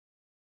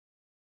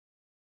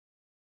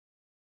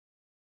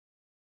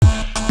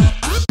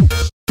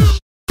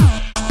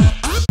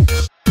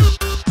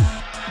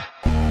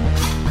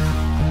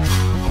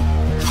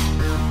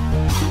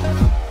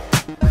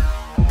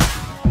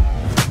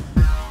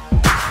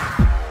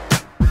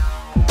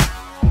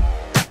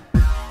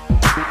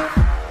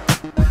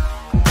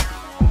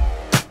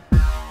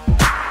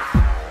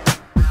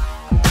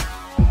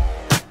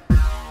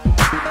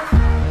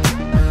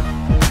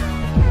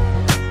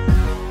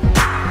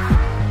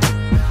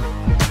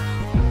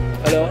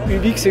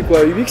UbiQ c'est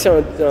quoi? UbiQ c'est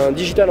un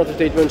Digital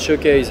Entertainment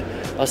Showcase.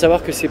 À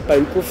savoir que c'est pas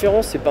une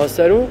conférence, c'est pas un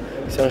salon,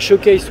 c'est un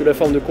showcase sous la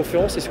forme de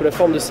conférence et sous la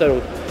forme de salon.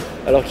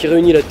 Alors qui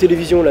réunit la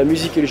télévision, la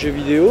musique et le jeu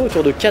vidéo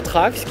autour de 4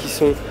 axes qui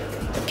sont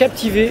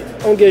captiver,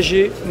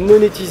 engager,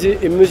 monétiser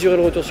et mesurer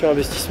le retour sur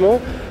investissement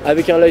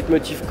avec un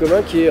leitmotiv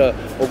commun qui est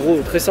en gros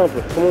très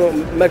simple. Comment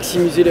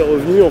maximiser les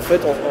revenus en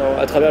fait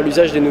à travers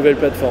l'usage des nouvelles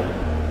plateformes.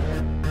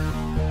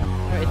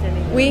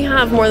 We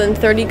have more than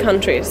 30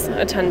 countries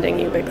attending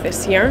UbiQ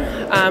this year.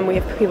 We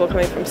have people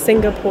coming from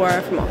Singapore,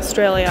 from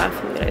Australia,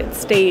 from the United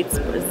States,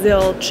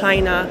 Brazil,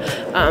 China,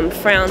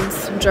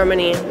 France,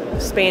 Germany,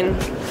 Spain.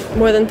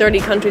 More than 30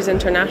 countries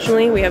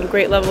internationally. We have a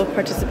great level of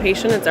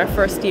participation. It's our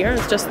first year,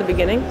 it's just the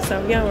beginning.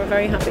 So yeah, we're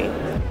very happy.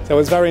 So I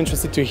was very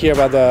interested to hear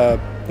about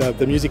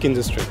the music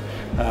industry.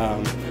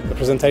 The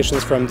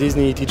presentations from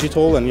Disney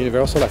Digital and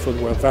Universal I thought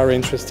were very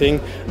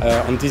interesting.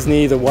 On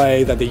Disney, the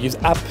way that they use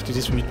app to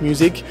distribute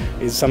music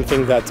is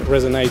something that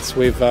resonates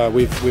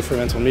with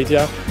Fremantle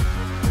Media.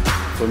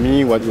 For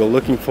me, what we're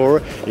looking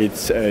for,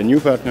 it's a new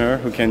partner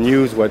who can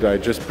use what I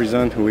just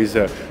presented, who is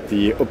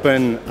the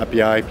open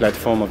API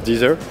platform of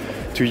Deezer,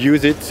 to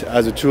use it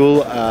as a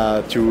tool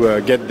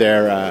to get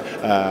their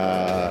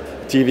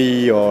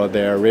TV or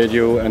their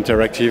radio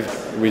interactive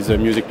with the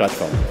music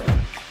platform.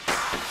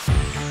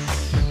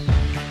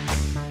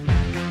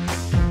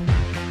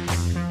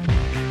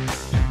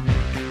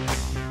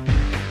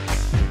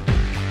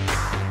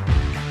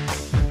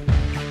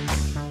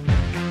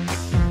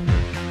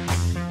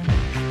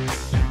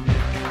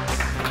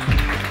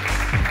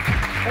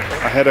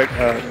 I had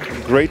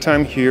a great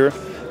time here.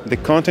 The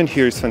content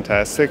here is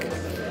fantastic.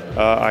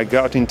 I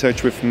got in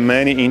touch with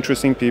many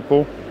interesting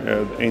people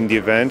in the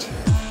event.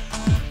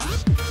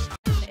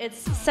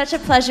 It's such a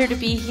pleasure to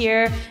be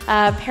here.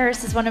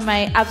 Paris is one of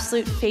my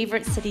absolute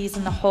favorite cities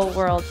in the whole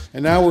world.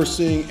 And now we're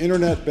seeing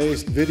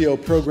internet-based video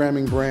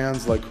programming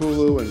brands like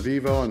Hulu and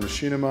Vivo and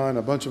Machinima and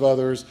a bunch of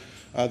others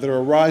that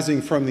are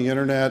rising from the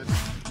internet.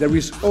 There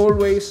is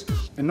always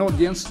an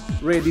audience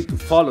ready to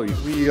follow you.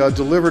 We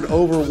delivered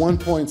over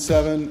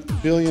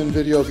 1.7 billion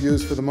video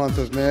views for the month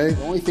of May.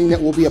 The only thing that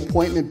will be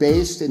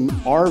appointment-based, in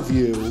our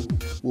view,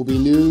 will be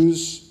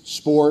news,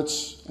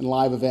 sports, and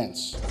live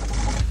events.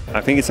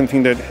 I think it's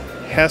something that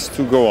has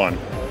to go on.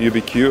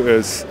 UbiQ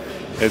is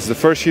the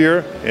first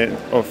year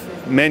of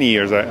many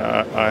years,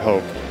 I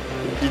hope.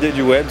 L'idée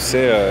du web,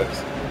 c'est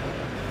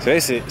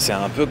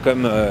un peu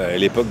comme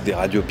l'époque des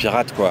radios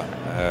pirates, quoi.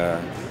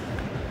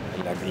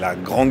 La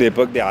grande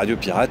époque des radios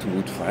pirates où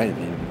il y avait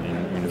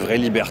une vraie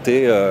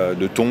liberté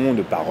de ton,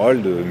 de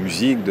parole, de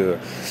musique.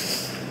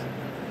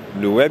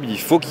 Le web, il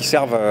faut qu'il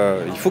serve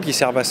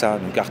à ça.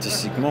 Donc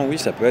artistiquement, oui,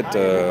 ça peut être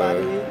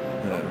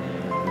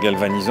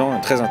galvanisant,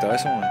 très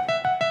intéressant.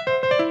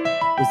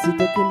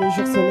 Aussitôt que le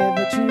jour se lève,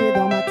 tu es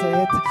dans ma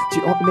tête. Tu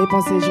hantes mes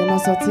pensées, je n'en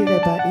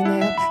sortirai pas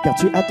inerte. Car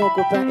tu as ton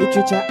copain et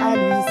tu tiens à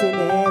lui, c'est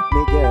net.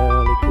 Mais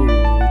girl, écoute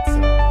ça.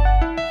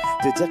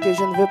 Te dire que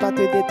je ne veux pas te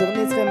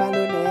détourner serait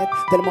malhonnête.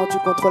 Tellement tu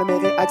contrôles mes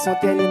réactions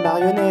telle une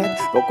marionnette.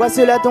 Pourquoi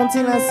cela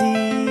tombe-t-il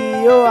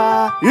ainsi? Oh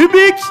ah,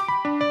 UbiQ!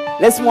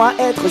 Laisse-moi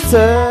être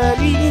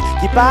celui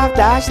qui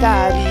partage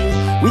ta vie.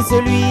 Oui,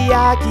 celui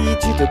à qui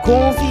tu te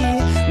confies.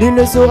 Nul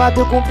ne saura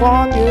te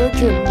comprendre mieux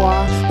que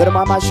moi.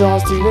 Donne-moi ma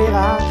chance, tu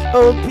verras.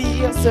 Au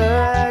pire,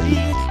 celui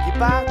qui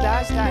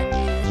partage ta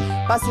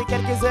nuit. Passer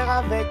quelques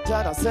heures avec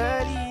toi dans ce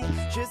lit.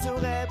 Je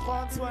saurais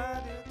prendre soin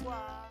de